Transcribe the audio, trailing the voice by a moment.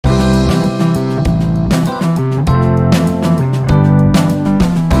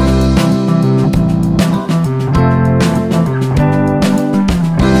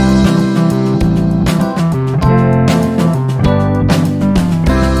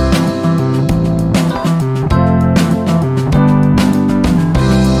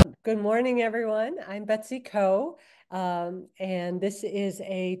Good morning, everyone. I'm Betsy Ko, and this is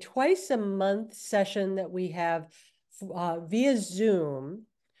a twice a month session that we have via Zoom,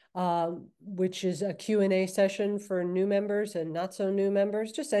 which is a Q&A session for new members and not so new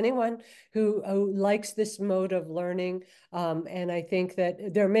members, just anyone who likes this mode of learning. And I think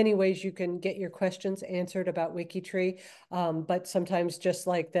that there are many ways you can get your questions answered about WikiTree, but sometimes just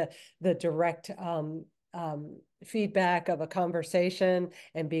like the direct feedback of a conversation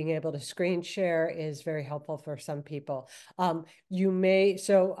and being able to screen share is very helpful for some people. Welcome,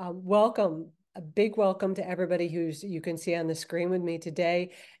 a big welcome to everybody you can see on the screen with me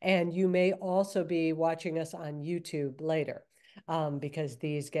today. And you may also be watching us on YouTube later. Because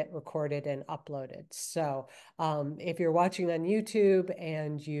these get recorded and uploaded. So if you're watching on YouTube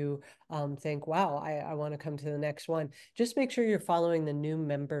and you think, wow, I want to come to the next one, just make sure you're following the new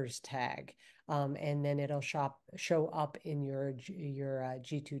members tag. And then it'll show up in your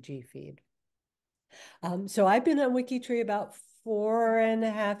G2G feed. So I've been on WikiTree about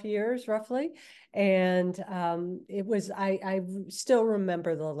 4.5 years roughly. And I still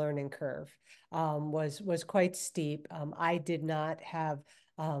remember the learning curve was quite steep. I did not have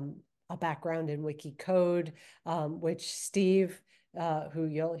a background in wiki code, which Steve, who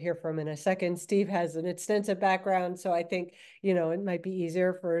you'll hear from in a second, Steve has an extensive background. So I think, it might be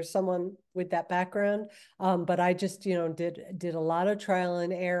easier for someone with that background. But I just, did a lot of trial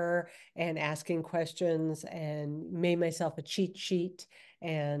and error and asking questions and made myself a cheat sheet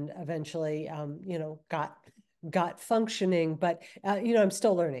and eventually, got functioning. But, I'm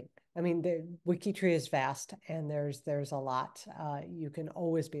still learning. I mean, the WikiTree is vast, and there's a lot. You can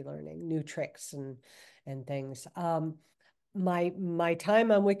always be learning new tricks and things. My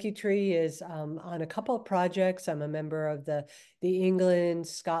time on WikiTree is on a couple of projects. I'm a member of the England,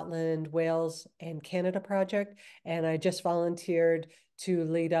 Scotland, Wales, and Canada project, and I just volunteered to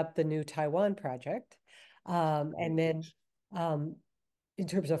lead up the new Taiwan project. And then in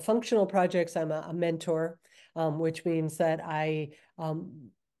terms of functional projects, I'm a mentor, which means that I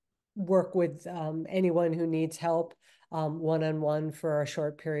work with anyone who needs help one-on-one for a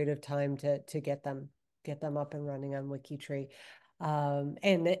short period of time to get them up and running on WikiTree.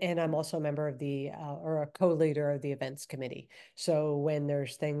 And I'm also a member of or a co-leader of the events committee. So when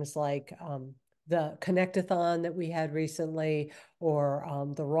there's things like the Connectathon that we had recently,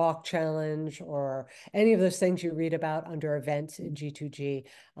 or the Rock Challenge, or any of those things you read about under events in G2G,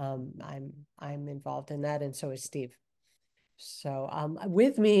 I'm involved in that, and so is Steve. So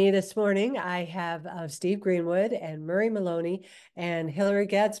with me this morning, I have Steve Greenwood and Murray Maloney and Hillary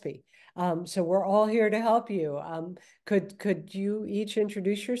Gadsby. So we're all here to help you. Could you each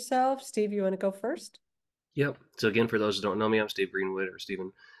introduce yourself? Steve, you want to go first? Yep. So again, for those who don't know me, I'm Steve Greenwood, or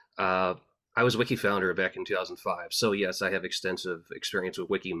Stephen. I was Wiki founder back in 2005. So yes, I have extensive experience with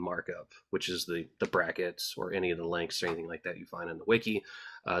Wiki markup, which is the brackets or any of the links or anything like that you find in the Wiki.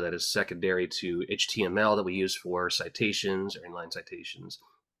 That is secondary to HTML that we use for citations or inline citations.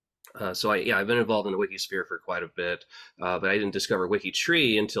 I've been involved in the wiki sphere for quite a bit, but I didn't discover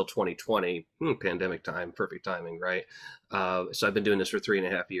WikiTree until 2020, pandemic time, perfect timing, right? So I've been doing this for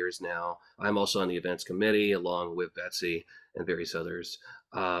 3.5 years now. I'm also on the events committee along with Betsy and various others.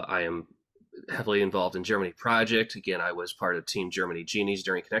 I am heavily involved in Germany project. Again, I was part of Team Germany Genies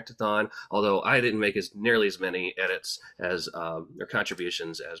during Connectathon, although I didn't make nearly as many edits as or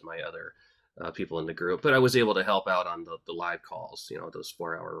contributions as my other people in the group, but I was able to help out on the live calls, those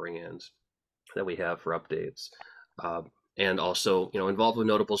 4-hour ring-ins that we have for updates. And also, involved with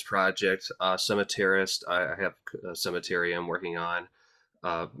Notables Project, Cemeterist. I have a cemetery I'm working on.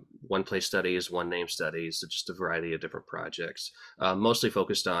 One place studies, one name studies, so just a variety of different projects, mostly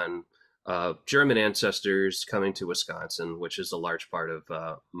focused on German ancestors coming to Wisconsin, which is a large part of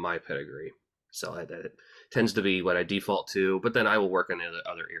my pedigree. So that tends to be what I default to, but then I will work on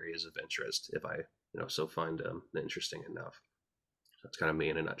other areas of interest if I, so find them interesting enough. That's kind of me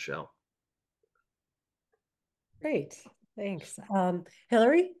in a nutshell. Great, thanks.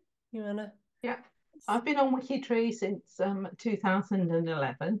 Hillary, you wanna? Yeah, I've been on WikiTree since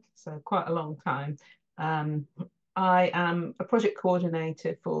 2011, so quite a long time. I am a project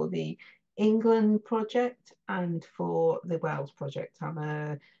coordinator for the England project and for the Wales project.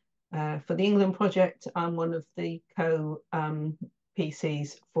 For the England project, I'm one of the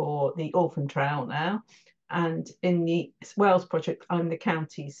PCs for the Orphan Trail now. And in the Wales project, I'm the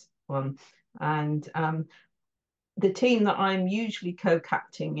counties one. And the team that I'm usually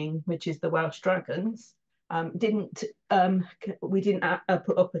co-captaining, which is the Welsh Dragons, we didn't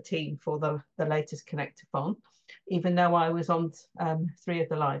put up a team for the latest Connectathon, even though I was on 3 of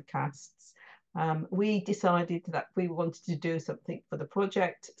the live casts. we decided that we wanted to do something for the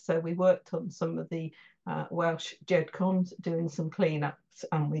project. So we worked on some of the Welsh GEDCOMs, doing some cleanups,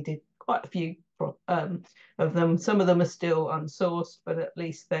 and we did quite a few of them. Some of them are still unsourced, but at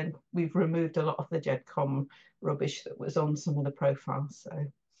least then we've removed a lot of the GEDCOM rubbish that was on some of the profiles. So,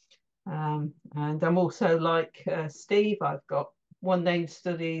 and I'm also like Steve, I've got one name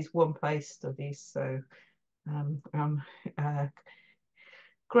studies, one place studies. So I'm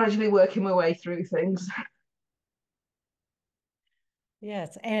gradually working my way through things.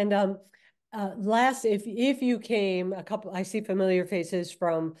 Yes, and last, if you came, I see familiar faces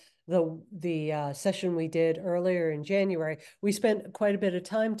from the session we did earlier in January. We spent quite a bit of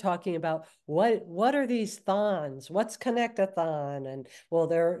time talking about what are these thons? What's Connect-a-thon? And well,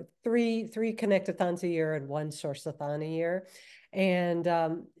 there are three Connect-a-thons a year and one Source-a-thon a year. And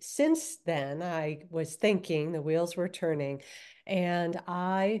since then, I was thinking the wheels were turning. And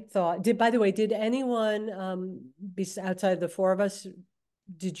I thought, by the way, did anyone outside the four of us,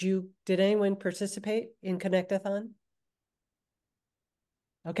 did anyone participate in Connect-a-thon?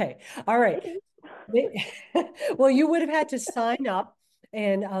 Okay, all right. Well, you would have had to sign up,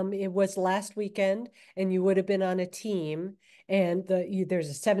 and it was last weekend, and you would have been on a team, and there's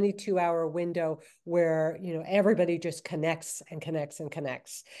a 72-hour window where everybody just connects and connects and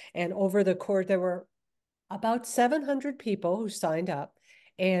connects. And over the course, there were about 700 people who signed up,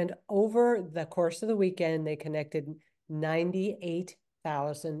 and over the course of the weekend, they connected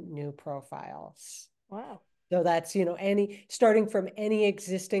 98,000 new profiles. Wow. So that's, starting from any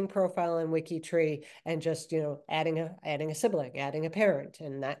existing profile in WikiTree and just, adding a sibling, adding a parent,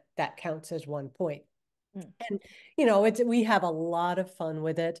 and that counts as 1 point. And, we have a lot of fun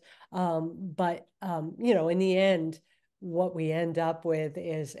with it. But, in the end, what we end up with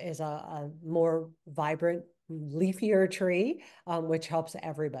is a more vibrant, leafier tree, which helps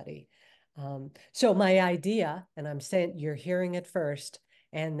everybody. So my idea, and I'm saying you're hearing it first,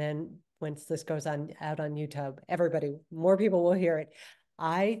 and then once this goes out on YouTube, more people will hear it.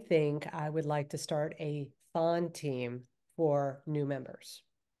 I think I would like to start a thon team for new members,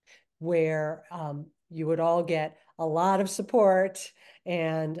 where you would all get a lot of support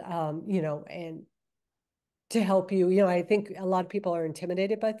and and to help you. I think a lot of people are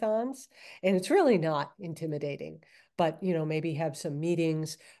intimidated by thons, and it's really not intimidating, but, maybe have some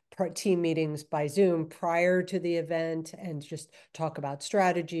meetings, team meetings by Zoom prior to the event and just talk about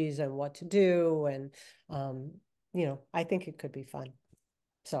strategies and what to do. And, I think it could be fun.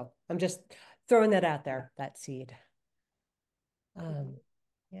 So I'm just throwing that out there, that seed.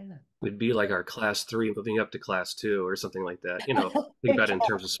 Yeah. It'd be like our class 3 moving up to class 2 or something like that. Think about it in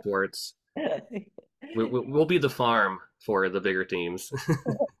terms of sports. We'll be the farm for the bigger teams.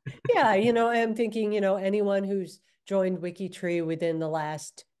 Yeah, I'm thinking, anyone who's joined WikiTree within the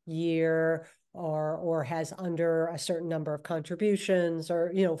last year or has under a certain number of contributions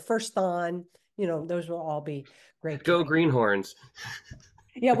or, first on, those will all be great. Go Greenhorns.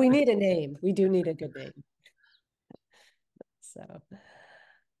 Yeah, we need a name. We do need a good name. So,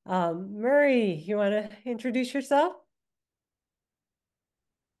 Murray, you want to introduce yourself?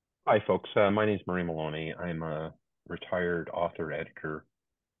 Hi, folks. My name is Murray Maloney. I'm a retired author editor.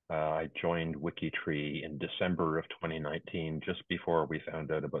 I joined WikiTree in December of 2019, just before we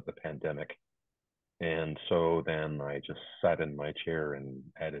found out about the pandemic. And so then I just sat in my chair and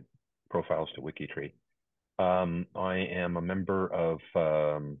added profiles to WikiTree. I am a member of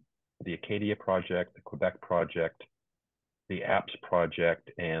the Acadia Project, the Quebec Project, the Apps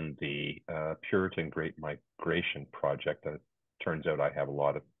Project, and the Puritan Great Migration Project. Turns out I have a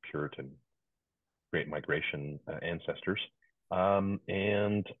lot of Puritan Great Migration ancestors.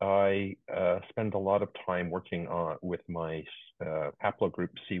 And I spend a lot of time working with my haplogroup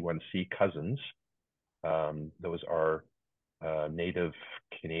C1c cousins. Those are Native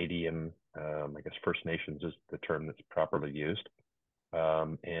Canadian, I guess First Nations is the term that's properly used,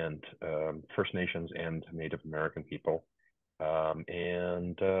 and First Nations and Native American people.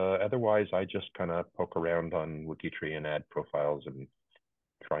 And otherwise, I just kind of poke around on WikiTree and add profiles and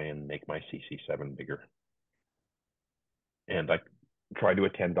try and make my CC7 bigger. And I try to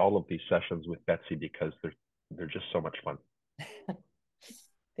attend all of these sessions with Betsy because they're just so much fun.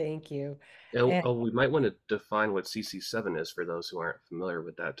 Thank you. We might want to define what CC7 is for those who aren't familiar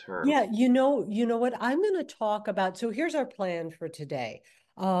with that term. Yeah, you know what I'm going to talk about. So here's our plan for today.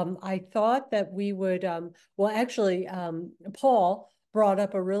 I thought that we would, Paul brought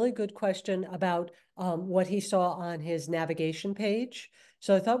up a really good question about what he saw on his navigation page.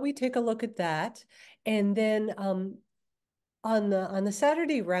 So I thought we'd take a look at that. And then on the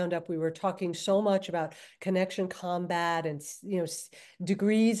Saturday roundup, we were talking so much about connection combat and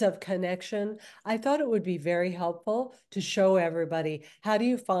degrees of connection. I thought it would be very helpful to show everybody how do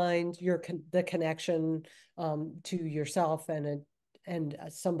you find the connection to yourself and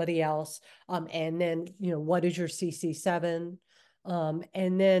somebody else, and then what is your CC7,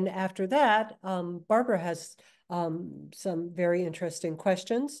 and then after that, Barbara has some very interesting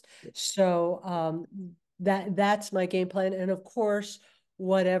questions. So that's my game plan. And of course,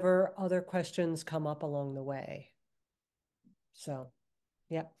 whatever other questions come up along the way. So,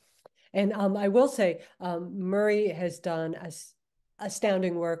 yeah. And I will say, Murray has done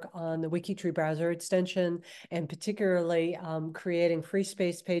astounding work on the WikiTree browser extension, and particularly creating free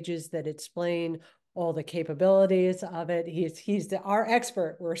space pages that explain all the capabilities of it. He's our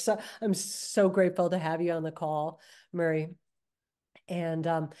expert. I'm so grateful to have you on the call, Murray. And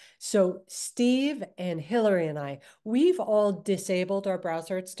so Steve and Hillary and we've all disabled our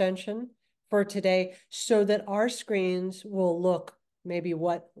browser extension for today so that our screens will look maybe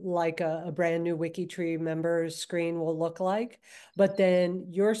like a brand new WikiTree members screen will look like, but then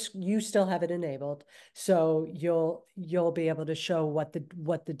you still have it enabled, so you'll be able to show what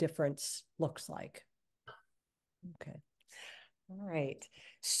the difference looks like. Okay. All right.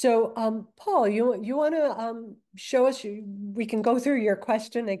 So, Paul, you want to show us? We can go through your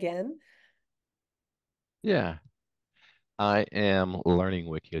question again. Yeah, I am learning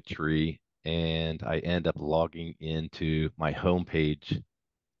WikiTree, and I end up logging into my homepage,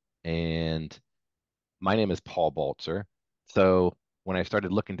 and my name is Paul Baltzer. So when I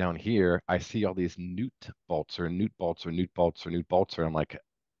started looking down here, I see all these Newt Baltzer, Newt Baltzer, Newt Baltzer, Newt Baltzer. I'm like,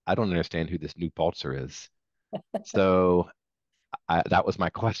 I don't understand who this Newt Baltzer is. So that was my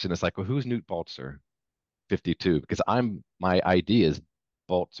question. It's like, well, who's Newt Baltzer 52? Because my ID is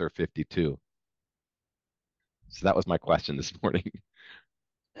Baltzer 52. So that was my question this morning.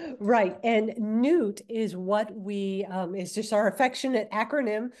 Right. And Newt is what is just our affectionate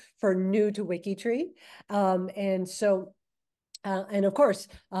acronym for new to WikiTree. And so, and of course,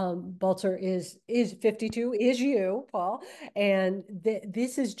 Baltzer is 52, is you, Paul. And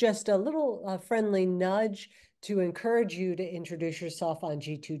this is just a little friendly nudge to encourage you to introduce yourself on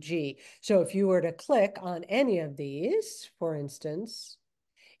G2G. So if you were to click on any of these, for instance,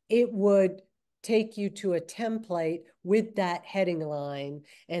 it would take you to a template with that heading line,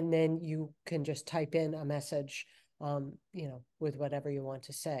 and then you can just type in a message, with whatever you want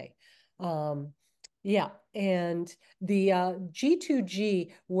to say. Yeah, and the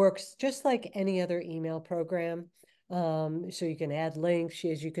G2G works just like any other email program. So you can add links,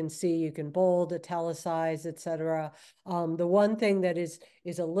 as you can see, you can bold, italicize, etc. The one thing that is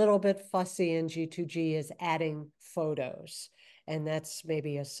a little bit fussy in G2G is adding photos. And that's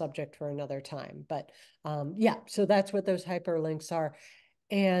maybe a subject for another time. But yeah, so that's what those hyperlinks are.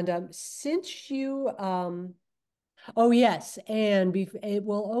 And since you, oh yes, and it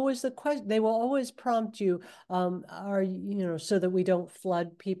will always they will always prompt you, so that we don't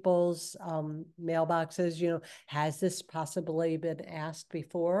flood people's mailboxes. Has this possibly been asked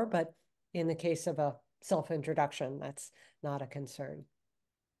before? But in the case of a self-introduction, that's not a concern.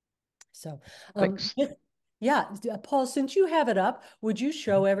 So, Thanks. yeah, Paul, since you have it up, would you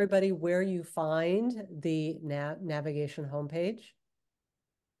show everybody where you find the navigation homepage?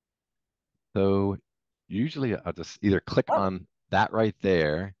 So usually I'll just either click on that right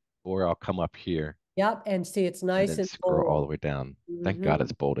there, or I'll come up here. Yep, and see it's And nice then and scroll all bold. the way down. Thank God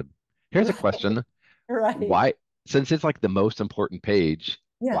it's bolded. Here's a question. Right. Why, since it's like the most important page,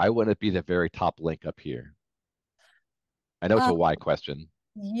 Yeah. why wouldn't it be the very top link up here? I know it's a why question.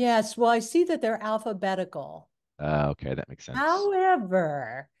 Yes, well, I see that they're alphabetical. Okay, that makes sense.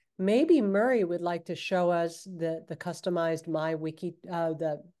 However, maybe Murray would like to show us the customized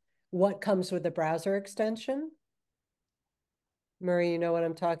what comes with the browser extension. Murray, you know what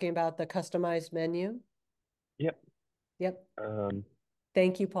I'm talking about, the customized menu? Yep. Yep.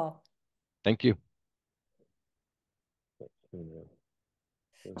 Thank you, Paul. Thank you.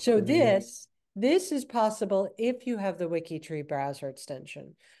 So this is possible if you have the WikiTree browser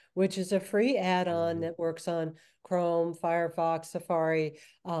extension, which is a free add-on that works on Chrome, Firefox, Safari,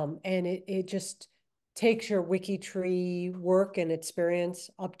 and it just takes your WikiTree work and experience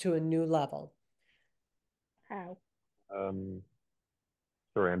up to a new level. How?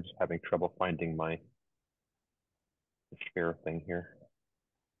 Sorry, I'm just having trouble finding my share thing here.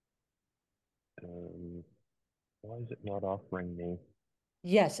 Why is it not offering me?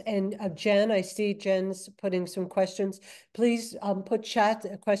 Yes, and Jen, I see Jen's putting some questions. Please put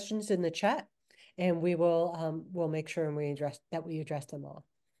questions in the chat, and we'll make sure and we address them all.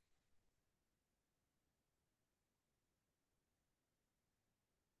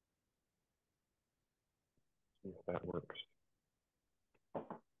 that works.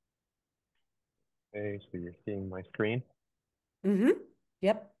 Okay, so you're seeing my screen. Mm-hmm.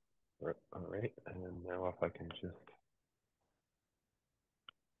 Yep. All right, and now if I can just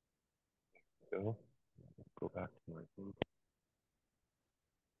go back to my thing.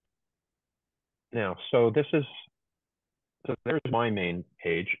 Now, so there's my main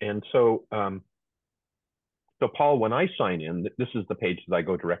page, and so Paul, when I sign in, this is the page that I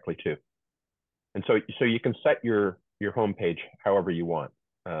go directly to, and so you can set your home page however you want.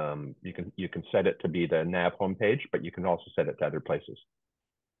 You can set it to be the nav homepage, but you can also set it to other places.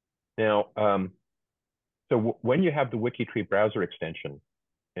 Now, so when you have the WikiTree browser extension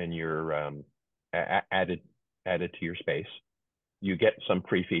and you're added to your space, you get some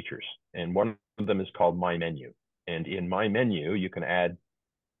free features, and one of them is called My Menu. And in My Menu, you can add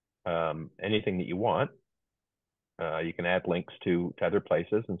anything that you want. You can add links to other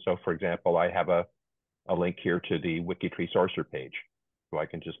places. And so, for example, I have a link here to the WikiTree sourcer page. So I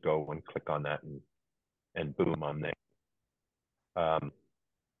can just go and click on that and boom, I'm there.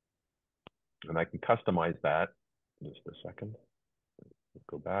 And I can customize that. Just a second. Let's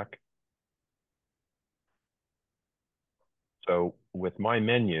go back. So with My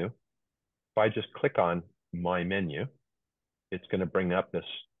Menu, if I just click on My Menu, it's going to bring up this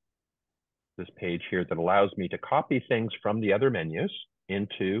page here that allows me to copy things from the other menus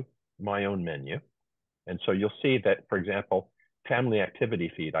into my own menu. And so you'll see that, for example, family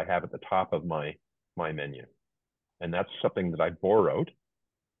activity feed I have at the top of my menu. And that's something that I borrowed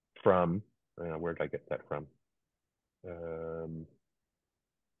from, where did I get that from?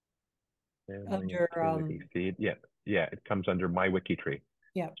 Family activity feed. Yeah, it comes under my WikiTree.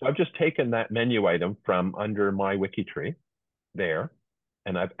 Yeah. So I've just taken that menu item from under my WikiTree there,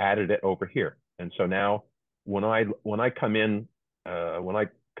 and I've added it over here. And so now when I come in, when I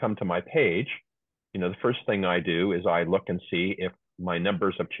come to my page, the first thing I do is I look and see if my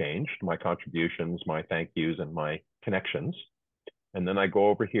numbers have changed, my contributions, my thank yous, and my connections. And then I go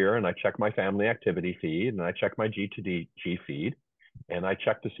over here and I check my family activity feed, and I check my G2G feed, and I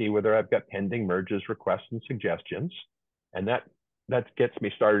check to see whether I've got pending merges, requests, and suggestions. And that gets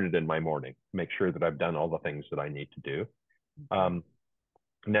me started in my morning, make sure that I've done all the things that I need to do.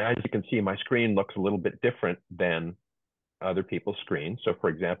 Now, as you can see, my screen looks a little bit different than other people's screens. So for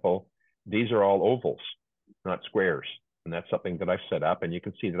example, these are all ovals, not squares. And that's something that I've set up. And you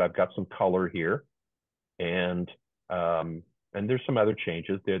can see that I've got some color here. And there's some other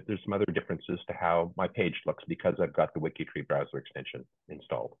changes. There's some other differences to how my page looks because I've got the WikiTree browser extension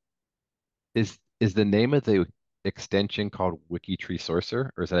installed. Is the name of the extension called WikiTree Sourcer,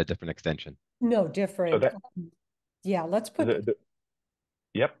 or is that a different extension? No, different. So yeah, let's put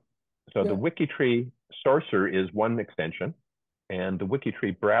yep. So the WikiTree Sourcer is one extension, and the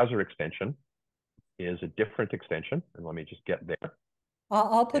WikiTree browser extension is a different extension. And let me just get there.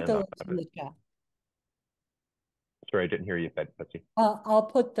 I'll put the links in the chat. Sorry, I didn't hear you, Betsy. I'll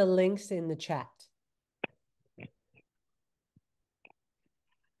put the links in the chat.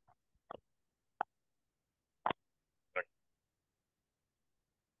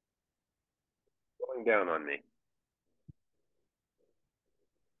 Going down on me.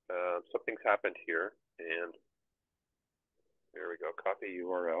 Something's happened here, and there we go. Copy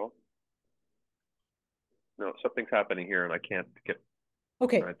URL. No, something's happening here, and I can't get.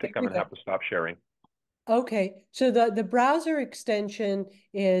 Okay. I think I'm gonna have to stop sharing. Okay, so the browser extension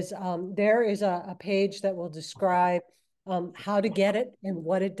is there is a page that will describe how to get it and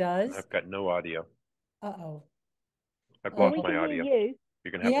what it does. I've got no audio. Uh-oh. I've lost my audio. You.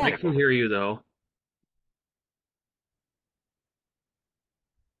 You're gonna have to I can hear you though.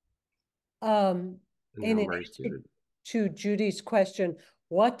 In answer to Judy's question,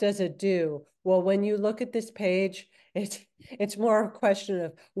 what does it do? Well, when you look at this page, it's more a question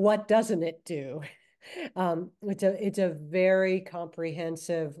of what doesn't it do? It's a very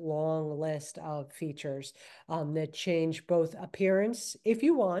comprehensive, long list of features that change both appearance, if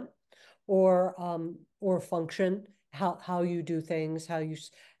you want, or function, how you do things, how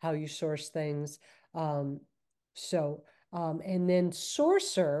you source things. And then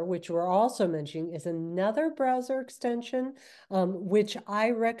Sourcer, which we're also mentioning, is another browser extension, which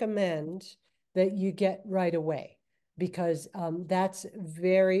I recommend that you get right away, because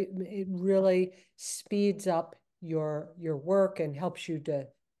it really speeds up your work and helps you to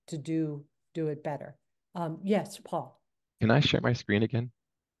do it better. Yes, Paul. Can I share my screen again?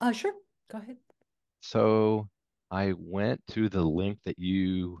 Sure. Go ahead. So I went to the link that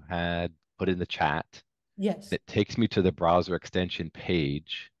you had put in the chat. Yes. It takes me to the browser extension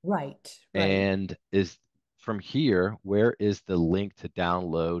page. Right. And from here, where is the link to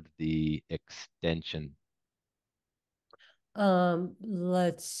download the extension?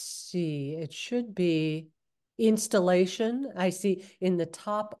 Let's see. It should be installation. I see in the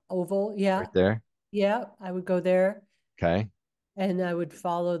top oval. Yeah. Right there. Yeah, I would go there Okay. and I would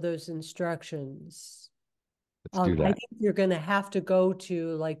follow those instructions. Let's do I that. think you're going to have to go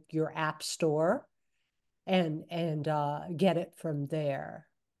to like your app store and get it from there.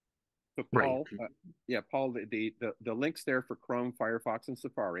 So Right. Paul, Paul, the links there for Chrome, Firefox, and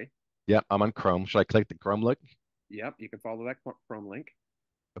Safari. Yep, I'm on Chrome. Should I click the Chrome link? Yep, you can follow that Chrome link.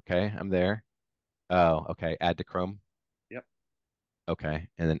 Okay, I'm there. Oh, okay. Add to Chrome. Yep. Okay,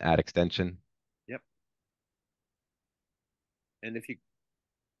 and then add extension. Yep. And if you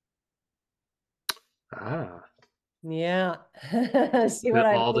Yeah. See Look what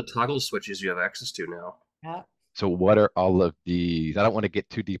at I all the mean? toggle switches you have access to now. Yeah. So what are all of these? I don't want to get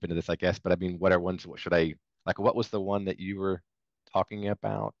too deep into this, I guess, but I mean, what are ones, what should I, like, what was the one that you were talking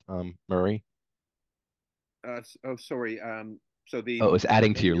about, Murray? oh, sorry. So Oh, it was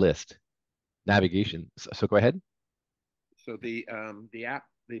adding to your menu, list. Navigation. So go ahead. so the app,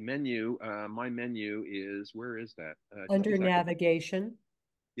 the menu, my menu is, where is that? Just Under a second. navigation.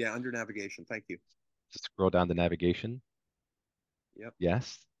 Yeah, under navigation. Thank you. Just scroll down to navigation. Yep.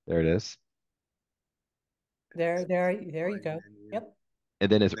 Yes, there it is. There you My go. menu. Yep.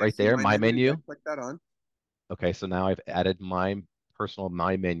 And then is it Okay, right see there, my my menu? Yeah, menu? click that on. Okay, so now I've added my personal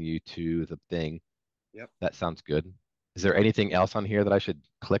my menu to the thing. Yep. That sounds good. Is there anything else on here that I should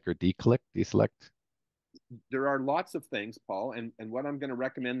click or deselect? There are lots of things, Paul, and what I'm going to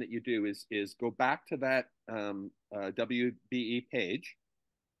recommend that you do is go back to that WBE page,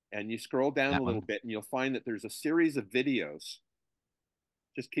 and you scroll down That a little one? bit, and you'll find that there's a series of videos.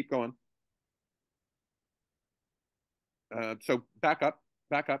 Just keep going. So back up,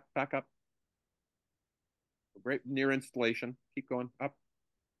 back up, back up. Right near installation. Keep going up.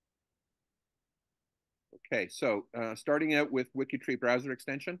 Okay, so starting out with WikiTree browser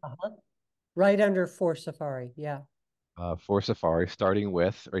extension. Right under for Safari. Yeah. For Safari, starting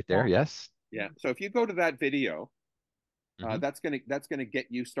with right there. Yeah. Yes. Yeah. So if you go to that video, Mhm. that's gonna get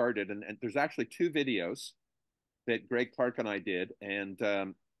you started. And there's actually two videos that Greg Clark and I did, and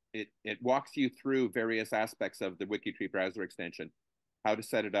it walks you through various aspects of the WikiTree browser extension, how to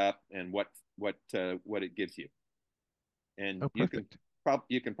set it up, and what it gives you. And Oh, perfect.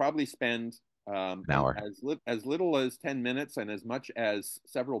 you can probably spend An hour. as little as 10 minutes and as much as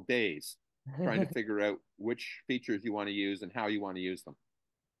several days trying to figure out which features you want to use and how you want to use them.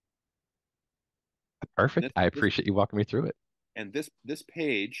 Perfect. I appreciate you walking me through it. And this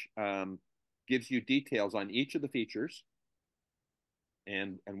page gives you details on each of the features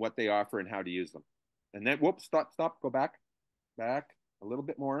and what they offer and how to use them. And then, whoops, stop, go back a little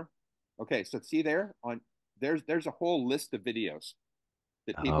bit more. Okay, so see there on there's a whole list of videos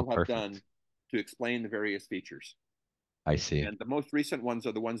that people have done to explain the various features. I see. And the most recent ones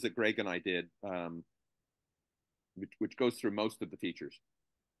are the ones that Greg and I did, which goes through most of the features.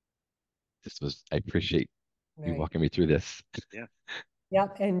 I appreciate you walking me through this. Yeah.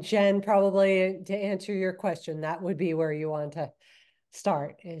 Yep. And Jen, probably to answer your question, that would be where you want to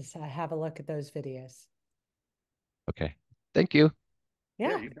start, is have a look at those videos. Okay. Thank you.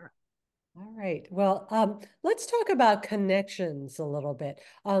 Yeah. You got it. All right. Well, let's talk about connections a little bit.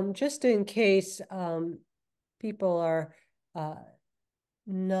 Just in case people are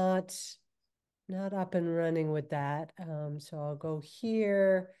not up and running with that. So I'll go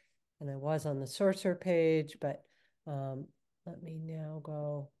here, and I was on the sorcerer page, but let me now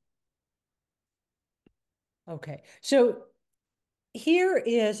go. Okay, so here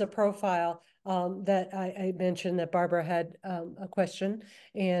is a profile that I mentioned that Barbara had a question,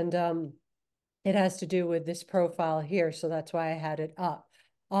 and it has to do with this profile here, so that's why I had it up.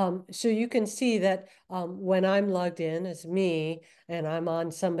 So you can see that when I'm logged in as me and I'm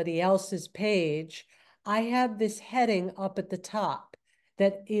on somebody else's page, I have this heading up at the top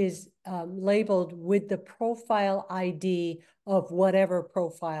that is labeled with the profile ID of whatever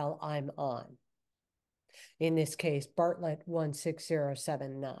profile I'm on. In this case, Bartlett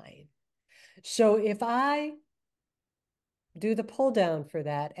 16079. So if I do the pull down for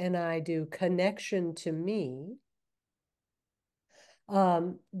that and I do connection to me,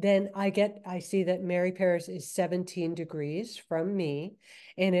 then I see that Mary Paris is 17 degrees from me,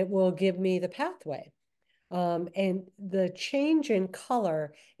 and it will give me the pathway. And the change in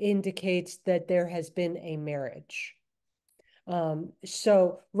color indicates that there has been a marriage.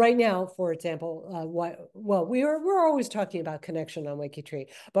 So right now, for example, we're always talking about connection on WikiTree,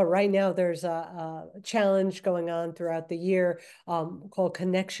 but right now there's a challenge going on throughout the year called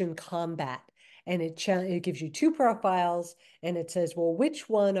Connection Combat. and it gives you two profiles, and it says, well, which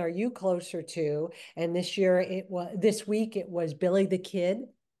one are you closer to? And this week it was Billy the Kid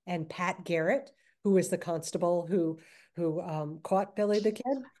and Pat Garrett, who was the constable who caught Billy the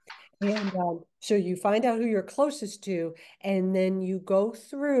Kid. And so you find out who you're closest to, and then you go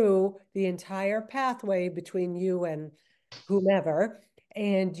through the entire pathway between you and whomever,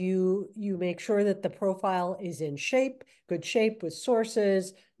 and you make sure that the profile is in good shape with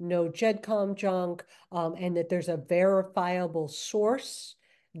sources, no GEDCOM junk, and that there's a verifiable source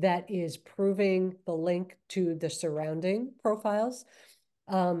that is proving the link to the surrounding profiles.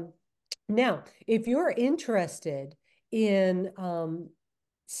 Now, if you're interested in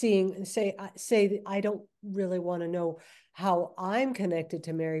seeing, say I don't really want to know how I'm connected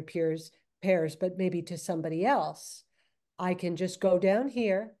to Mary pairs, but maybe to somebody else, I can just go down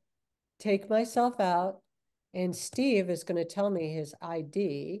here, take myself out, and Steve is going to tell me his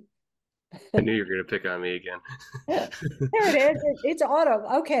ID. I knew you were going to pick on me again. There it is. It's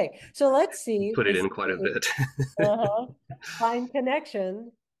auto. Okay, so let's see. Put it in quite a bit. Find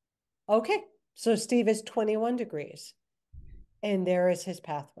connection. Okay, so Steve is 21 degrees. And there is his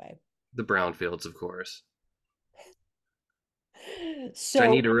pathway. The brownfields, of course. So I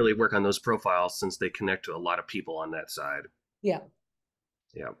need to really work on those profiles since they connect to a lot of people on that side. Yeah.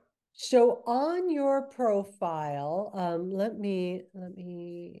 Yeah. So on your profile, let me,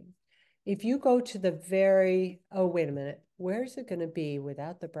 if you go to wait a minute, where's it going to be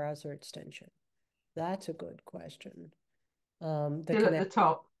without the browser extension? That's a good question. Still at the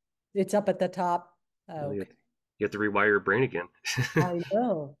top. It's up at the top. Okay. You have to rewire your brain again. I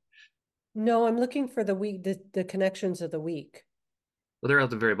know. No, I'm looking for the week, the connections of the week. Well, they're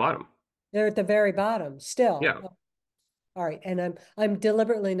at the very bottom. They're at the very bottom still. Yeah. All right, and I'm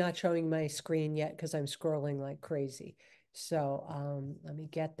deliberately not showing my screen yet because I'm scrolling like crazy. So let me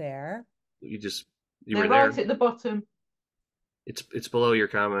get there. You They're were right there. At the bottom. It's below your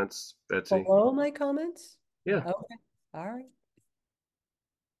comments, Betsy. Below my comments? Yeah. Okay. All right.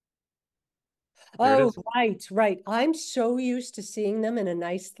 There Oh, right. I'm so used to seeing them in a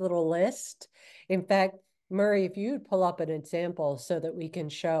nice little list. In fact, Murray, if you'd pull up an example so that we can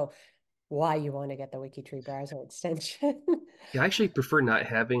show why you want to get the WikiTree browser extension. Yeah, I actually prefer not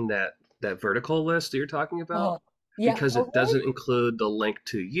having that vertical list that you're talking about yeah. because it doesn't include the link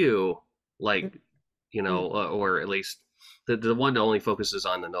to you, like, or at least the one that only focuses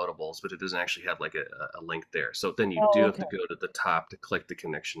on the notables, but it doesn't actually have like a link there. So then you do have to go to the top to click the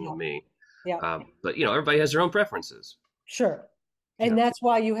connection to me. Yeah. But everybody has their own preferences. Sure. And that's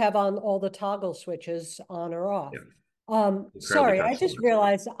why you have on all the toggle switches on or off. Yeah. Sorry, I just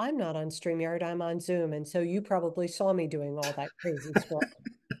realized I'm not on StreamYard, I'm on Zoom. And so you probably saw me doing all that crazy stuff.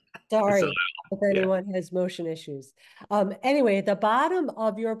 Sorry if anyone has motion issues. Anyway, at the bottom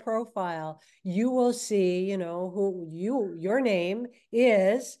of your profile, you will see, who your name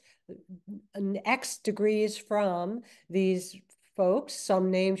is an X degrees from these folks.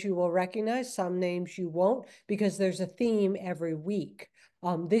 Some names you will recognize, some names you won't, because there's a theme every week.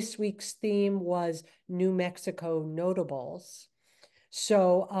 This week's theme was New Mexico notables.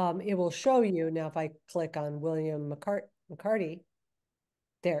 So it will show you, now if I click on William McCarty,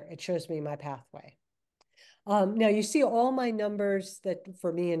 there, it shows me my pathway. Now you see all my numbers that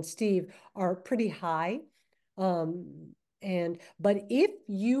for me and Steve are pretty high. But if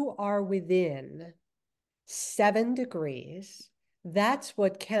you are within 7 degrees, that's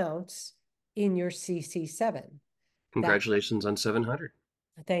what counts in your CC7. Congratulations on 700.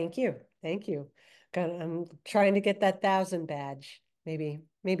 Thank you. Thank you. I'm trying to get that 1,000 badge, maybe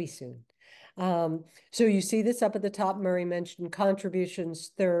soon. So you see this up at the top. Murray mentioned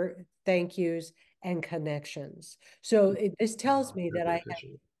contributions, thank yous, and connections. So this tells me that I have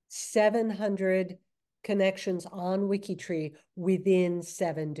 700 connections on WikiTree within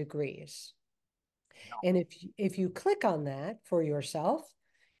 7 degrees. And if you click on that for yourself,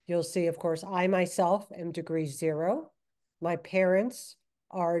 you'll see, of course, I myself am degree 0. My parents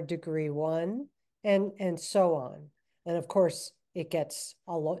are degree 1, and so on. And of course, it gets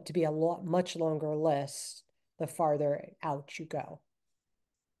much longer list the farther out you go.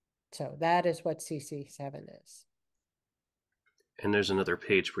 So that is what CC7 is. And there's another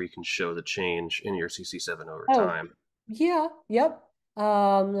page where you can show the change in your CC7 over time. Yeah, yep.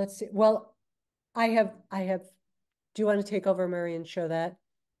 Let's see. Well, I have, do you want to take over, Murray, and show that?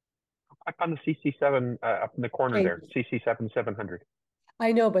 Click on the CC7 up in the corner there, CC7 700.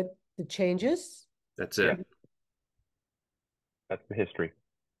 I know, but the changes? That's it. Yeah. That's the history.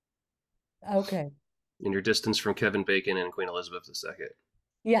 Okay. And your distance from Kevin Bacon and Queen Elizabeth II.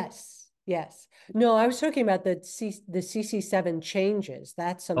 Yes. No, I was talking about the CC7 changes.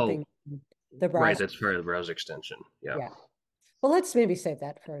 That's something The Right, browser. that's part of the browser extension. Yeah. Yeah. Well, let's maybe save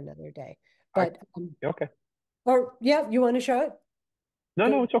that for another day. But Okay. or yeah, you want to show it?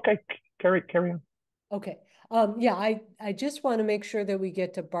 No, it's okay. Carry on. Okay. Yeah, I just want to make sure that we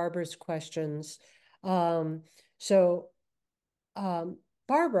get to Barbara's questions. So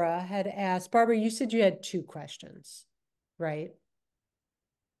Barbara had asked, Barbara, you said you had 2 questions, right?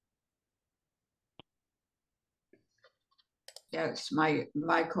 Yes,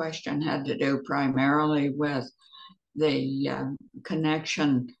 my question had to do primarily with the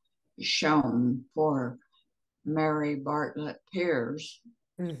connection shown for Mary Bartlett Pierce.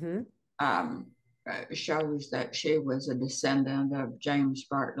 Mm-hmm. Shows that she was a descendant of James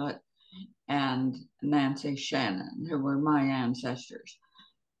Bartlett and Nancy Shannon, who were my ancestors.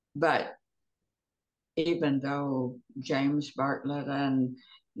 But even though James Bartlett and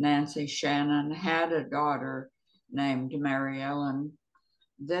Nancy Shannon had a daughter named Mary Ellen,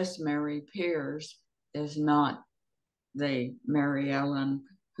 this Mary Pierce is not the Mary Ellen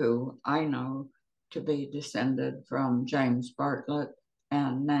who I know to be descended from James Bartlett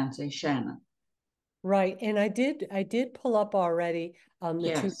and Nancy Shannon. Right. And I did pull up already the 2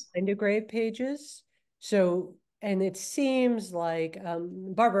 Yes. find a grave pages. So, and it seems like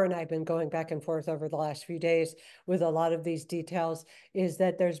Barbara and I have been going back and forth over the last few days with a lot of these details, is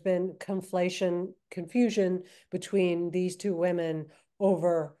that there's been confusion between these 2 women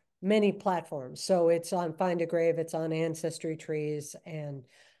over many platforms. So it's on Find a Grave, it's on Ancestry trees. And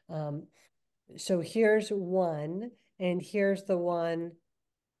so here's one, and here's the one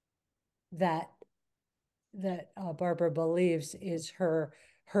that Barbara believes is her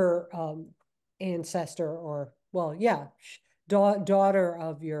ancestor, or well, yeah, daughter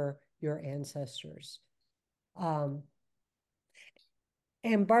of your ancestors. And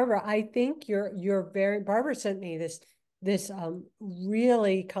Barbara, I think Barbara sent me this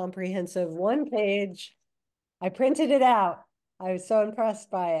really comprehensive 1-page. I printed it out. I was so impressed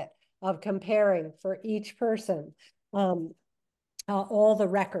by it, of comparing for each person all the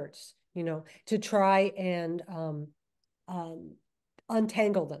records, to try and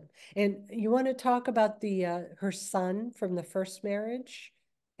untangle them. And you want to talk about her son from the first marriage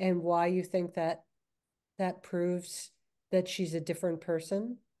and why you think that proves that she's a different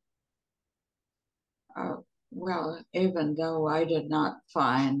person? Well, even though I did not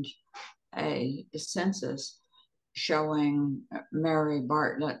find a census showing Mary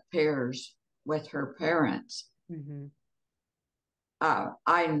Bartlett Pierce with her parents, Mm-hmm.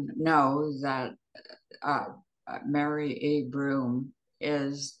 I know that Mary E. Broom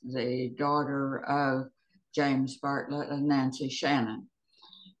is the daughter of James Bartlett and Nancy Shannon.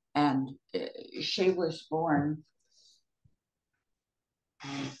 And she was born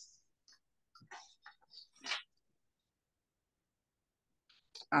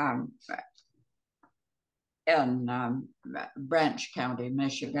in Branch County,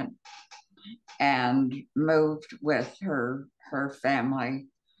 Michigan, and moved with her family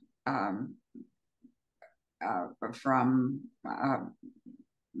from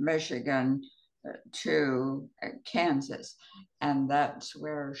Michigan to Kansas, and that's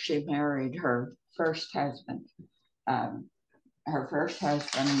where she married her first husband. Her first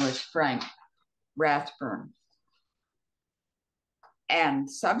husband was Frank Rathburn, and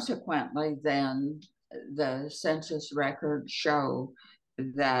subsequently, then the census records show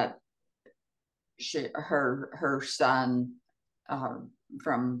that her son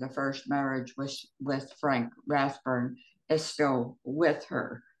from the first marriage was with Frank Rathburn is still with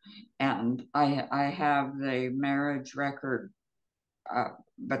her. And I have the marriage record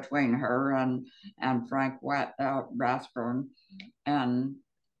between her and Frank Rathburn in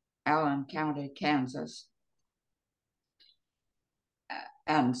Allen County, Kansas.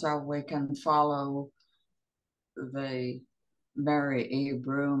 And so we can follow the Mary E.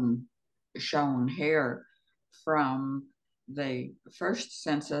 Broom shown here from the first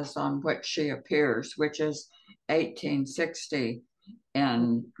census on which she appears, which is 1860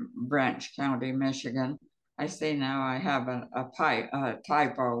 in Branch County, Michigan. I see now I have a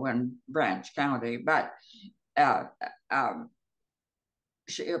typo in Branch County, but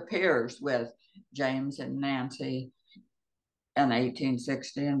she appears with James and Nancy in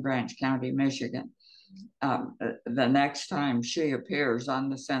 1860 in Branch County, Michigan. The next time she appears on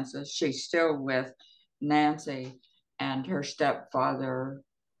the census, she's still with Nancy and her stepfather,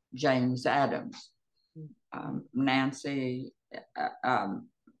 James Adams. Nancy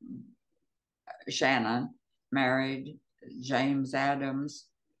Shannon married James Adams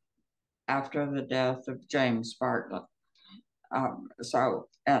after the death of James Bartlett. So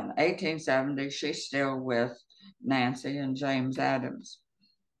in 1870, she's still with Nancy and James Adams.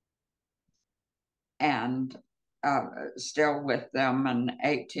 and still with them in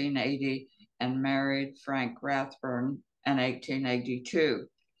 1880, and married Frank Rathburn in 1882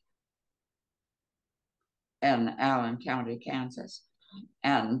 in Allen County, Kansas.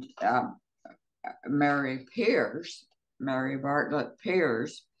 And Mary Bartlett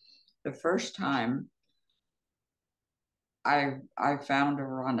Pierce, the first time I found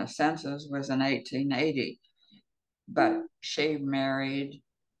her on a census was in 1880, but she married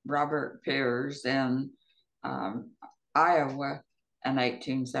Robert Pierce in Iowa in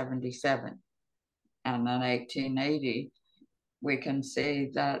 1877. And in 1880, we can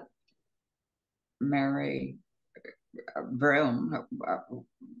see that Mary Broom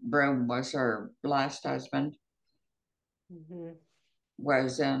was her last husband,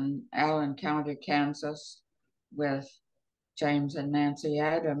 was in Allen County, Kansas with James and Nancy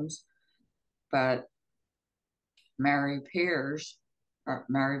Adams, but Mary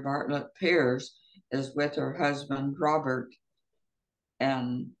Bartlett Pierce is with her husband Robert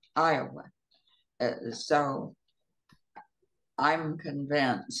in Iowa. So I'm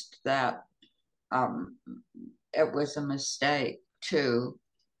convinced that it was a mistake to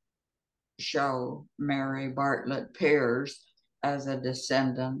show Mary Bartlett Pierce as a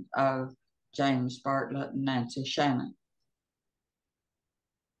descendant of James Bartlett and Nancy Shannon.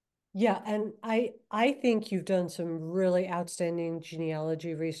 Yeah, and I think you've done some really outstanding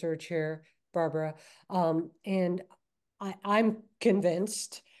genealogy research here, Barbara. And I'm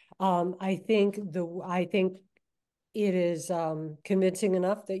convinced. I think it is convincing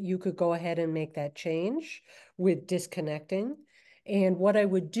enough that you could go ahead and make that change with disconnecting. And what I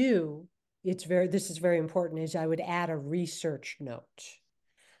would do, this is very important, is I would add a research note.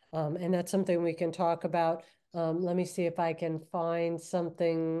 And that's something we can talk about. Let me see if I can find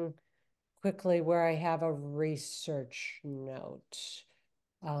something quickly where I have a research note.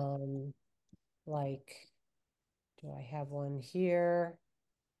 Like, do I have one here?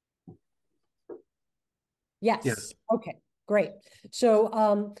 Yes. Yes. Okay, great.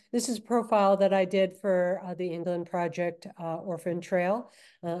 So this is a profile that I did for the England Project Orphan Trail,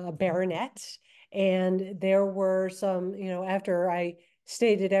 a baronet. And there were some, after I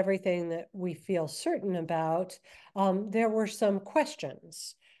stated everything that we feel certain about, there were some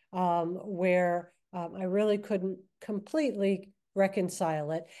questions where I really couldn't completely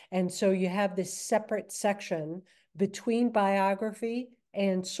reconcile it. And so you have this separate section between biography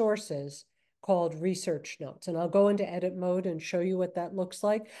and sources called research notes. And I'll go into edit mode and show you what that looks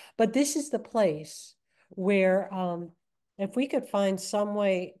like. But this is the place where if we could find some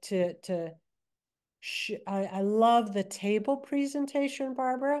way I love the table presentation,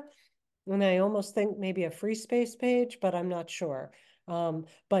 Barbara. And I almost think maybe a free space page, but I'm not sure.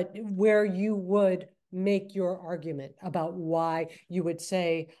 But where you would make your argument about why you would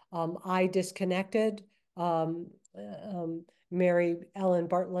say, I disconnected Mary Ellen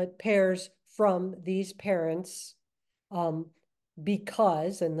Bartlett Pears from these parents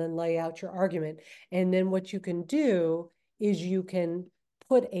because, and then lay out your argument. And then what you can do is you can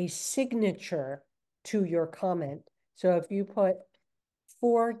put a signature to your comment. So if you put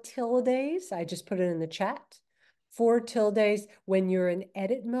 4 tildes, I just put it in the chat, 4 tildes, when you're in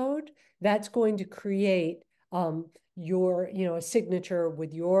edit mode, that's going to create your, a signature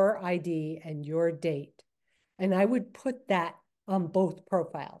with your ID and your date. And I would put that on both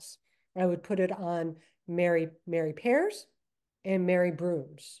profiles. I would put it on Mary Pears and Mary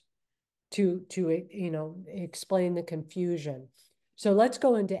Brooms to explain the confusion. So let's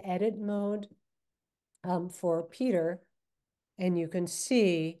go into edit mode for Peter. And you can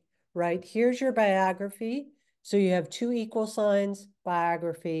see, right, here's your biography. So you have 2 equal signs,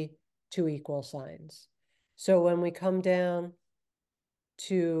 biography, 2 equal signs. So when we come down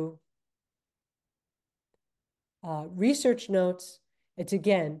to research notes, it's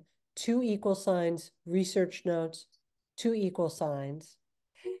again, 2 equal signs, research notes, 2 equal signs.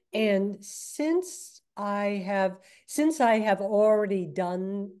 And since I have already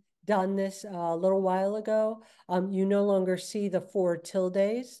done this a little while ago, you no longer see the 4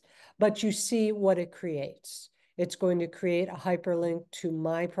 tildes, but you see what it creates. It's going to create a hyperlink to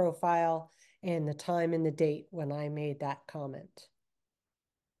my profile and the time and the date when I made that comment.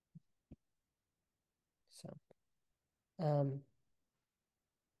 So,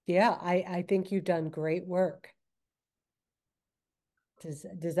 yeah, I think you've done great work.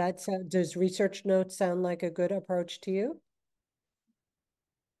 Does research notes sound like a good approach to you?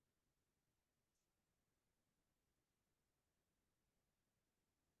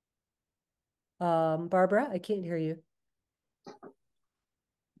 Barbara, I can't hear you.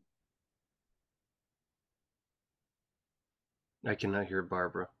 I cannot hear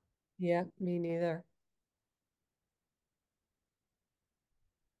Barbara. Yeah, me neither.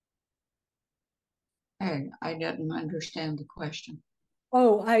 I didn't understand the question.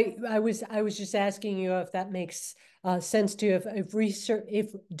 Oh, I was just asking you if that makes sense to you.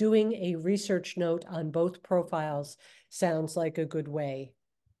 If doing a research note on both profiles sounds like a good way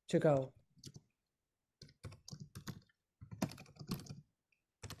to go.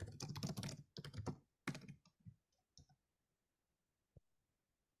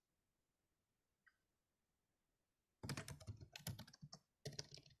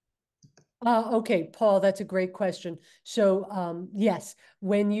 Okay, Paul, that's a great question. So yes,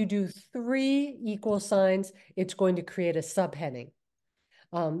 when you do 3 equal signs, it's going to create a subheading.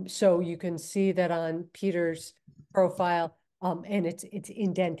 So you can see that on Peter's profile, and it's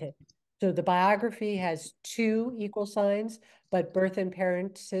indented. So the biography has 2 equal signs, but birth and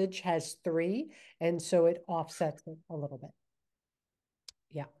parentage has 3, and so it offsets it a little bit.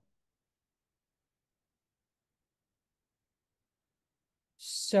 Yeah.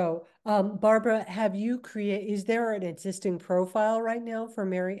 So, Barbara, is there an existing profile right now for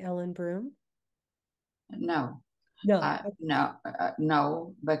Mary Ellen Broom? No, No.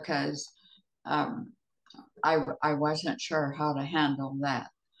 no, because I wasn't sure how to handle that.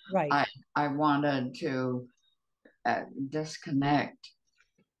 Right. I wanted to disconnect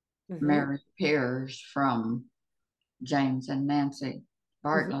Mm-hmm. Mary Pierce from James and Nancy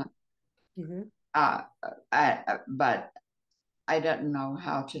Bartlett. Mm-hmm. But I didn't know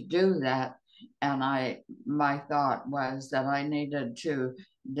how to do that. And my thought was that I needed to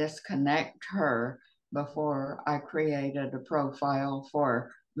disconnect her before I created a profile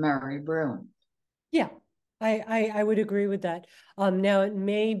for Mary Broom. Yeah, I would agree with that. Now it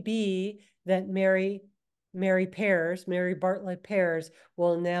may be that Mary Bartlett Pears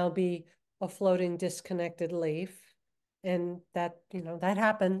will now be a floating disconnected leaf, and that that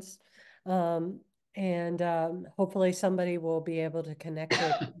happens. And hopefully somebody will be able to connect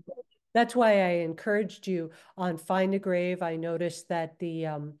her. That's why I encouraged you on Find a Grave. I noticed that the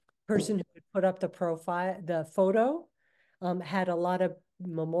person who had put up the photo, had a lot of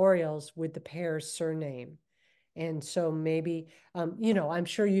memorials with the pair's surname. And so maybe, I'm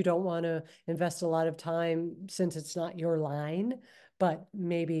sure you don't want to invest a lot of time since it's not your line, but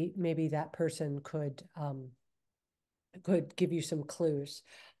maybe that person could give you some clues.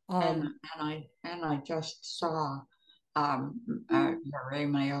 And I just saw your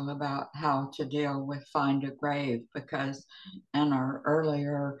email about how to deal with Find a Grave, because in our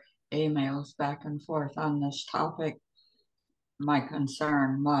earlier emails back and forth on this topic, my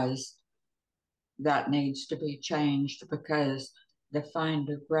concern was that needs to be changed because the Find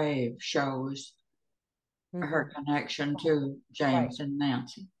a Grave shows her connection to Right. James and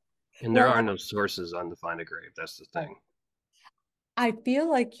Nancy. And there are no sources on the Find a Grave. That's the thing. I feel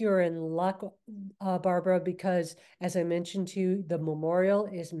like you're in luck, Barbara, because as I mentioned to you, the memorial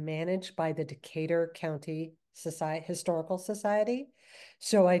is managed by the Decatur County Historical Society.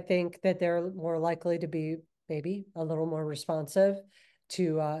 So I think that they're more likely to be maybe a little more responsive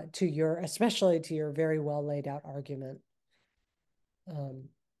to your, especially to your very well laid out argument. And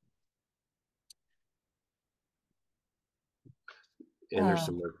there's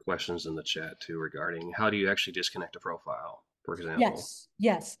some more questions in the chat too regarding how do you actually disconnect a profile, for example.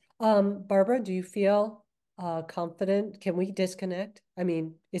 Yes. Barbara, do you feel confident? Can we disconnect? I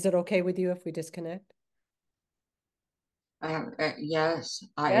mean, is it okay with you if we disconnect? Yes,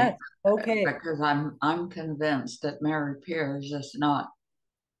 okay. because I'm convinced that Mary Pierce is not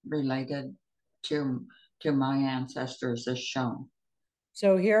related to my ancestors as shown.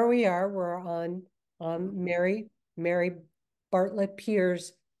 So here we are. We're on Mary Bartlett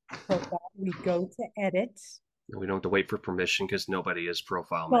Pierce profile. We go to edit. We don't have to wait for permission because nobody is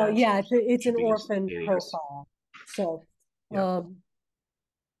profile Well, managed. yeah, it's an orphan profile. So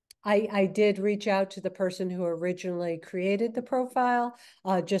I did reach out to the person who originally created the profile,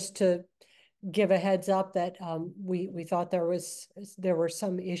 just to give a heads up that we thought there were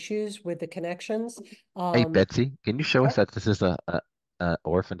some issues with the connections. Hey, Betsy, can you show us that this is a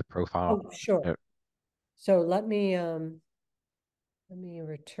orphaned profile? Oh, sure. So let me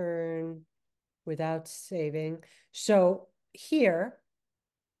return without saving. So here,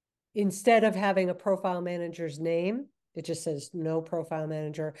 instead of having a profile manager's name, it just says no profile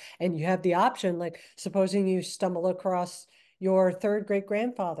manager. And you have the option, like supposing you stumble across your 3rd great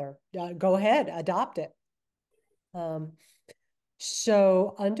grandfather, go ahead, adopt it.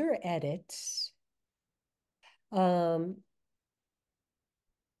 So under edits, so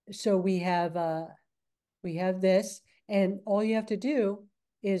we have this, and all you have to do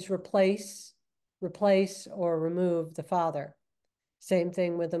is replace or remove the father. Same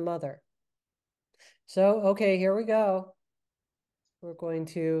thing with the mother. So, okay, here we go. We're going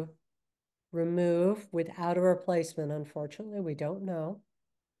to remove without a replacement. Unfortunately, we don't know.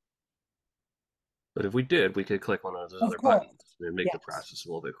 But if we did, we could click one of those Of other course. buttons and make the Yes. process a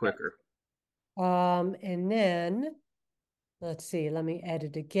little bit quicker. And then let's see, let me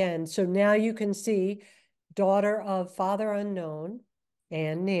edit again. So now you can see daughter of father unknown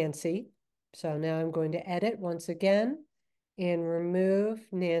and Nancy. So now I'm going to edit once again and remove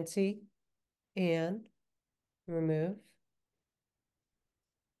Nancy and remove.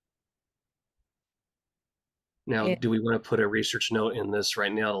 Now, And, do we want to put a research note in this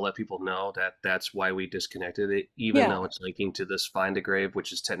right now to let people know that that's why we disconnected it, even though it's linking to this find a grave,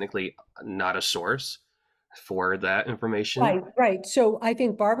 which is technically not a source for that information? right, right. So I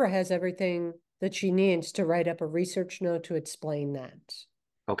think Barbara has everything that she needs to write up a research note to explain that.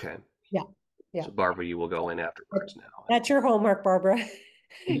 Okay. Yeah, yeah. So Barbara, you will go in afterwards now. That's your homework, Barbara.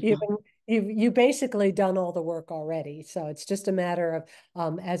 You basically done all the work already. So it's just a matter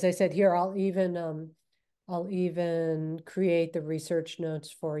of, as I said here, I'll even create the research notes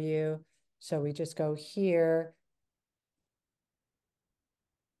for you. So we just go here.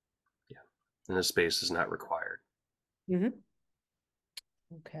 Yeah, and the space is not required. Mm-hmm.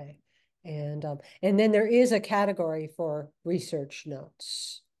 Okay, and then there is a category for research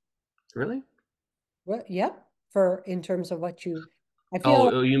notes. Really? What? Yep. For in terms of what you, I feel. Oh,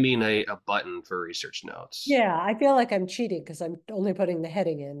 like, you mean a button for research notes? yeah, I feel like I'm cheating because I'm only putting the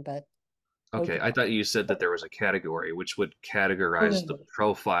heading in, but Okay, okay. I thought you said that there was a category which would categorize the No.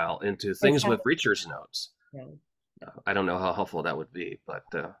 profile into It's things how- with research notes. yeah. I don't know how helpful that would be, but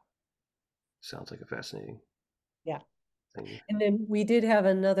sounds like a fascinating Yeah. thing. And then we did have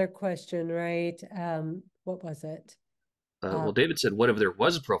another question, right? What was it? Well, David said, what if there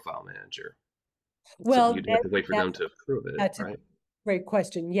was a profile manager? So Well, you'd have to wait for them to approve it, that's a right? great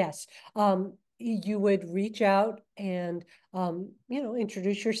question. Yes. You would reach out and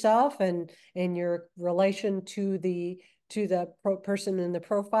introduce yourself and your relation to the person in the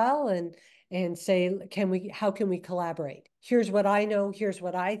profile and say, how can we collaborate? Here's what I know, here's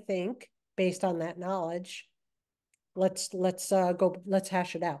what I think based on that knowledge. Let's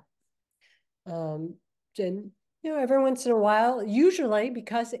hash it out. And every once in a while, usually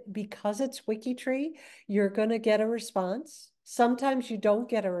because it's WikiTree, you're gonna get a response. Sometimes you don't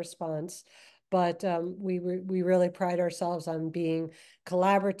get a response, but we really pride ourselves on being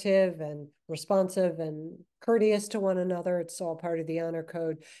collaborative and responsive and courteous to one another. It's all part of the honor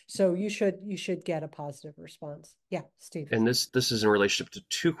code, so you should get a positive response. Yeah, Steve. And this is in relationship to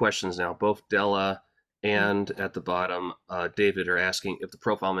two questions now. Both Della and at the bottom, David are asking if the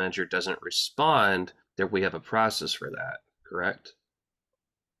profile manager doesn't respond, that we have a process for that, correct?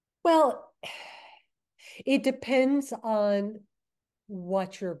 Well, it depends on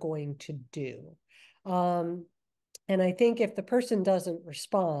what you're going to do. And I think if the person doesn't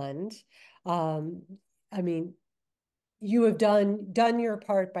respond, um, I mean, you have done your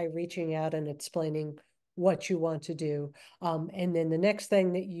part by reaching out and explaining what you want to do. And then the next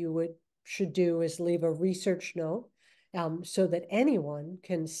thing that should do is leave a research note so that anyone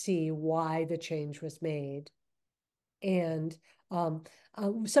can see why the change was made. And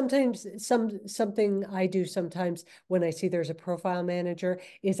sometimes something I do sometimes when I see there's a profile manager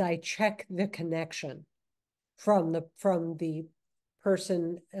is I check the connection from the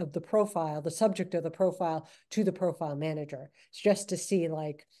person of the profile, the subject of the profile to the profile manager. It's just to see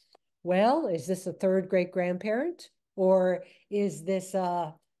like, well, is this a third great grandparent or is this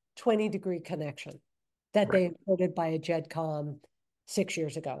a 20-degree connection that they imported by a JEDCOM 6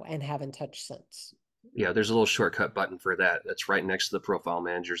 years ago and haven't touched since? Yeah, there's a little shortcut button for that. That's right next to the profile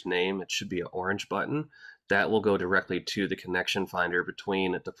manager's name. It should be an orange button. That will go directly to the connection finder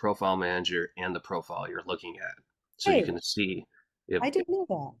between the profile manager and the profile you're looking at. So you can see if I didn't know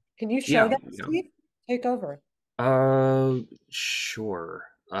that. Can you show that, yeah. Steve? Take over. Sure.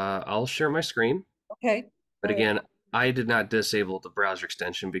 I'll share my screen. Okay. But again, I did not disable the browser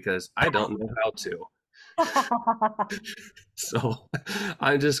extension because I don't know how to. So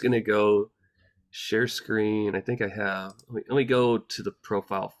I'm just gonna go share screen. I think I have. Let me go to the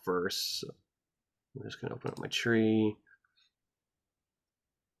profile first. So I'm just gonna open up my tree.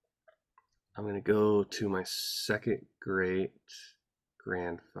 I'm gonna go to my second great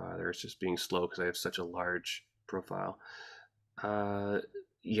grandfather. It's just being slow because I have such a large profile.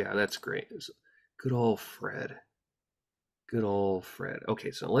 Yeah, that's great. Good old Fred. Good old Fred.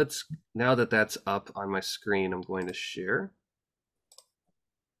 Okay, so now that that's up on my screen, I'm going to share.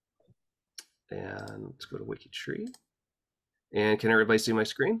 And let's go to WikiTree. And can everybody see my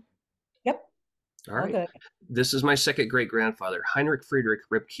screen? Yep. All right. Okay. This is my second great grandfather, Heinrich Friedrich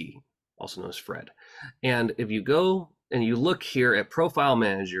Ripke, also known as Fred. And if you go and you look here at Profile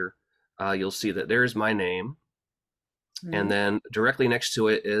Manager, you'll see that there's my name. Mhm. And then directly next to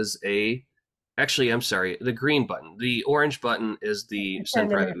it is actually, I'm sorry, the green button. The orange button is the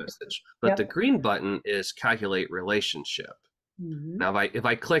send private message, but the green button is calculate relationship. Mhm. Now, if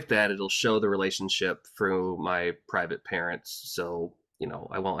I click that, it'll show the relationship through my private parents. So,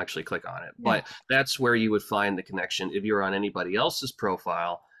 I won't actually click on it. Yeah. But that's where you would find the connection. If you're on anybody else's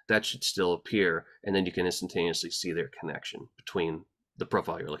profile, that should still appear. And then you can instantaneously see their connection between the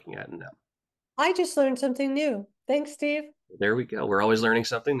profile you're looking at and them. I just learned something new. Thanks, Steve. There we go. We're always learning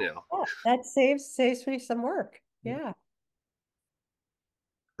something new. Yeah, that saves me some work. Yeah.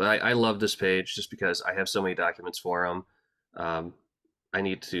 But I love this page just because I have so many documents for them. I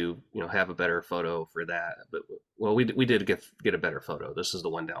need to, have a better photo for that. But well, we did get a better photo. This is the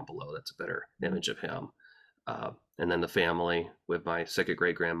one down below. That's a better image of him. And then the family with my second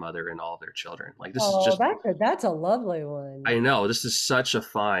great grandmother and all their children. Like this is just. That's a lovely one. I know this is such a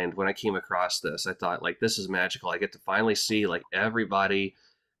find. When I came across this, I thought like this is magical. I get to finally see like everybody,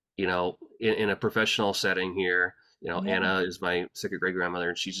 in a professional setting here. Yeah. Anna is my second great grandmother,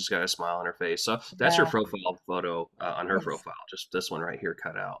 and she's just got a smile on her face. So that's her profile photo on her profile. Just this one right here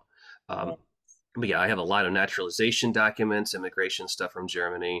cut out. But yeah, I have a lot of naturalization documents, immigration stuff from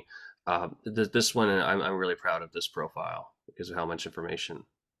Germany. This one, I'm really proud of this profile because of how much information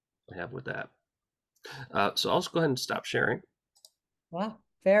I have with that. So I'll just go ahead and stop sharing. Wow,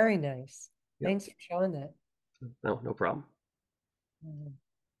 very nice. Yep. Thanks for showing that. No problem.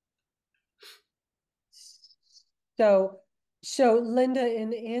 So Linda,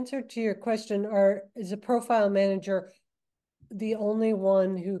 in answer to your question, is a profile manager the only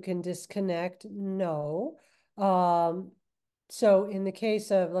one who can disconnect? No. So in the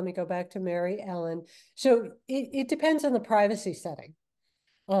case of, let me go back to Mary Ellen. So it depends on the privacy setting.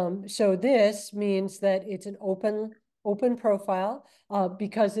 So this means that it's an open profile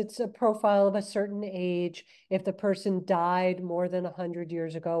because it's a profile of a certain age. If the person died more than 100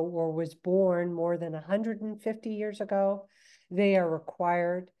 years ago or was born more than 150 years ago, they are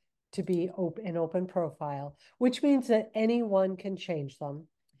required to be an open profile, which means that anyone can change them.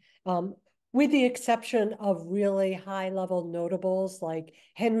 With the exception of really high-level notables like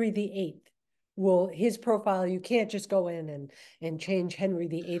Henry VIII. His profile, you can't just go in and change Henry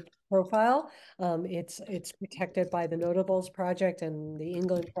VIII profile. It's protected by the Notables Project and the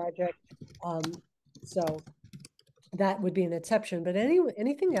England Project. So that would be an exception. But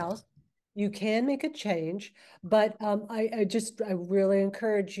anything else, you can make a change. But I really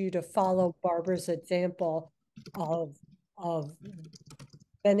encourage you to follow Barbara's example of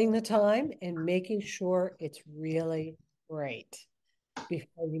spending the time and making sure it's really great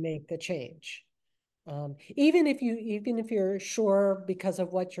before you make the change. Even if you're sure because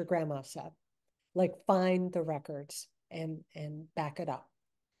of what your grandma said, like find the records and back it up.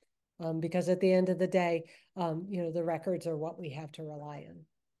 Because at the end of the day, the records are what we have to rely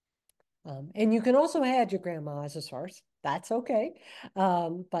on. And you can also add your grandma as a source. That's okay.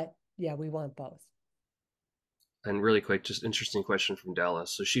 But yeah, we want both. And really quick, just interesting question from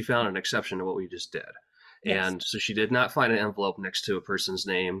Dallas. So she found an exception to what we just did. Yes. And so she did not find an envelope next to a person's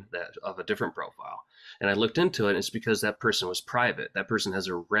name that of a different profile. And I looked into it, and it's because that person was private. That person has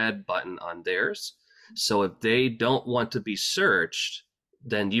a red button on theirs. So if they don't want to be searched,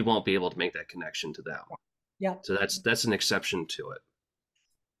 then you won't be able to make that connection to them. Yeah. So that's an exception to it.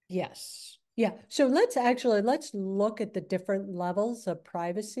 Yes. Yeah. So let's look at the different levels of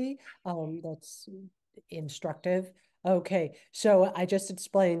privacy. That's instructive. Okay. So I just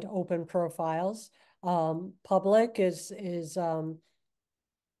explained open profiles. Public is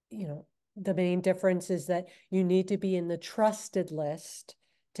the main difference is that you need to be in the trusted list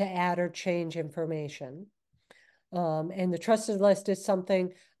to add or change information. And the trusted list is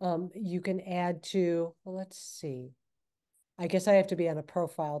something you can add to, well, let's see. I guess I have to be on a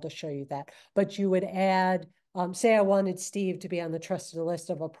profile to show you that. But you would add, say I wanted Steve to be on the trusted list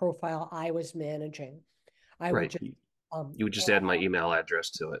of a profile I was managing. I would just you would just add my email address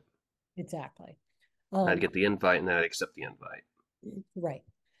to it. Exactly. I'd get the invite and then I'd accept the invite. Right.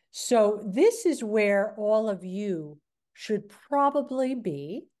 So this is where all of you should probably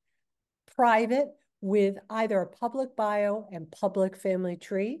be private with either a public bio and public family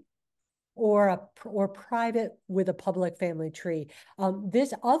tree or private with a public family tree.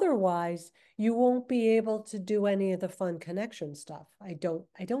 This otherwise you won't be able to do any of the fun connection stuff. I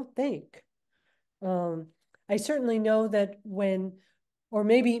don't think. I certainly know that or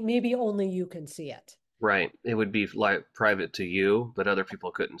maybe only you can see it. Right. It would be like private to you, but other people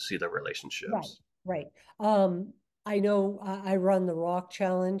couldn't see the relationships. Right. I know I run the Rock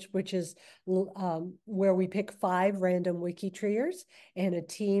Challenge, which is where we pick 5 random WikiTreeers, and a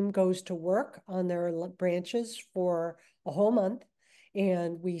team goes to work on their branches for a whole month,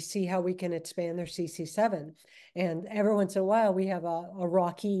 and we see how we can expand their CC7. And every once in a while, we have a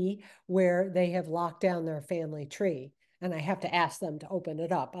Rocky where they have locked down their family tree, and I have to ask them to open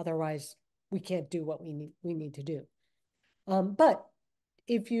it up. Otherwise, we can't do what we need to do. But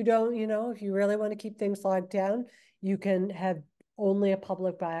if you don't, if you really want to keep things locked down, you can have only a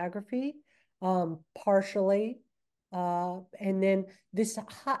public biography, partially. And then this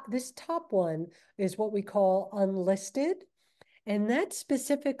top one is what we call unlisted. And that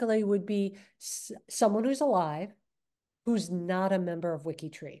specifically would be someone who's alive, who's not a member of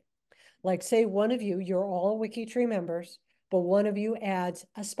WikiTree. Like say one of you, you're all WikiTree members, but one of you adds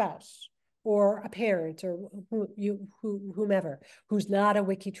a spouse or a parent or whomever who's not a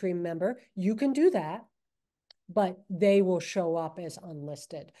WikiTree member. You can do that, but they will show up as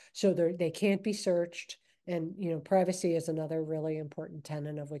unlisted. So they can't be searched. And privacy is another really important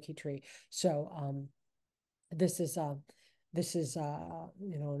tenet of WikiTree. So this is an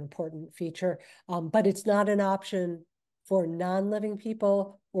important feature, but it's not an option for non-living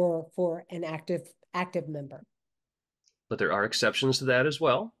people or for an active member. But there are exceptions to that as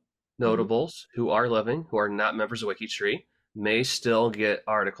well. Notables who are living, who are not members of WikiTree, may still get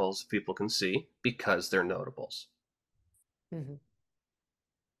articles people can see because they're notables.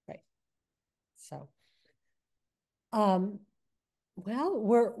 Right. So, well,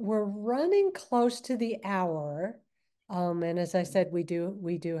 we're running close to the hour. And as I said, we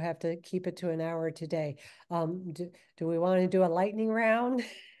do have to keep it to an hour today. Do we want to do a lightning round?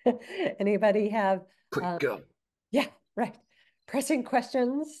 Anybody have Quick, go. Yeah, right. Pressing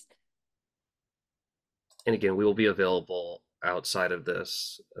questions. And again, we will be available outside of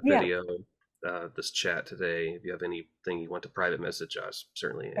this video, this chat today. If you have anything you want to private message us,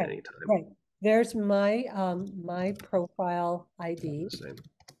 certainly at any time. Right. There's my my profile ID.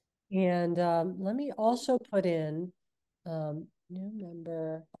 And let me also put in new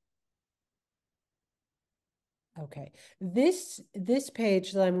member. Okay, this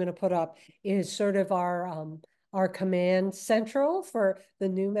page that I'm going to put up is sort of our command central for the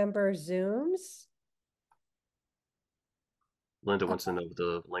new member Zooms. Linda wants to know if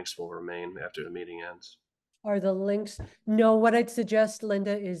the links will remain after the meeting ends. Are the links? No, what I'd suggest,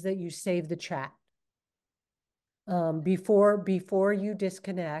 Linda, is that you save the chat before you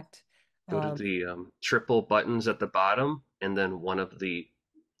disconnect. Go to the triple buttons at the bottom, and then one of the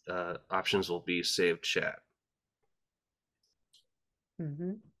options will be save chat.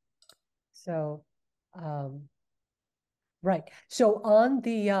 So, right. So on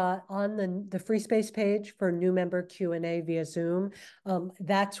the free space page for new member Q&A via Zoom,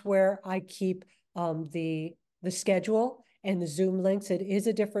 that's where I keep the schedule and the Zoom links. It is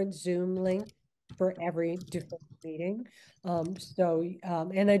a different Zoom link for every different meeting. And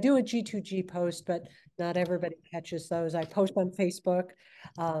I do a G2G post, but not everybody catches those. I post on Facebook.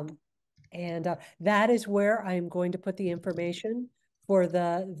 And that is where I'm going to put the information for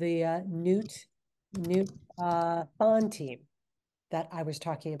the Newt Thon team that I was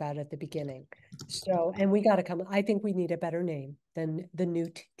talking about at the beginning. So, and we got to come, I think we need a better name than the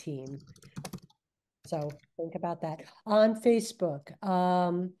Newt team. So think about that. On Facebook,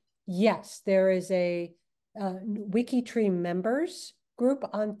 yes, there is a WikiTree members group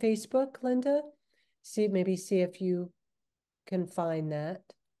on Facebook, Linda. Maybe see if you can find that.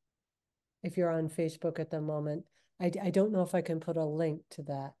 If you're on Facebook at the moment. I don't know if I can put a link to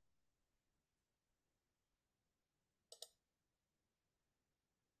that.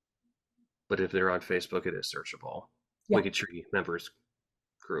 But if they're on Facebook, it is searchable. Yeah. WikiTree members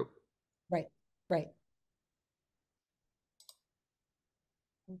group. Right.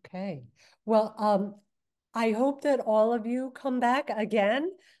 Okay. Well, I hope that all of you come back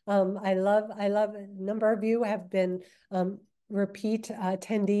again. I love a number of you have been repeat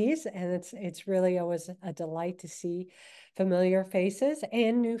attendees, and it's really always a delight to see familiar faces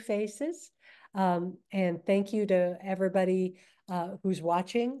and new faces. And thank you to everybody who's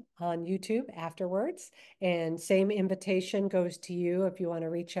watching on YouTube afterwards. And same invitation goes to you if you want to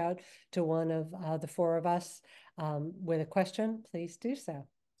reach out to one of the 4 of us with a question, please do so.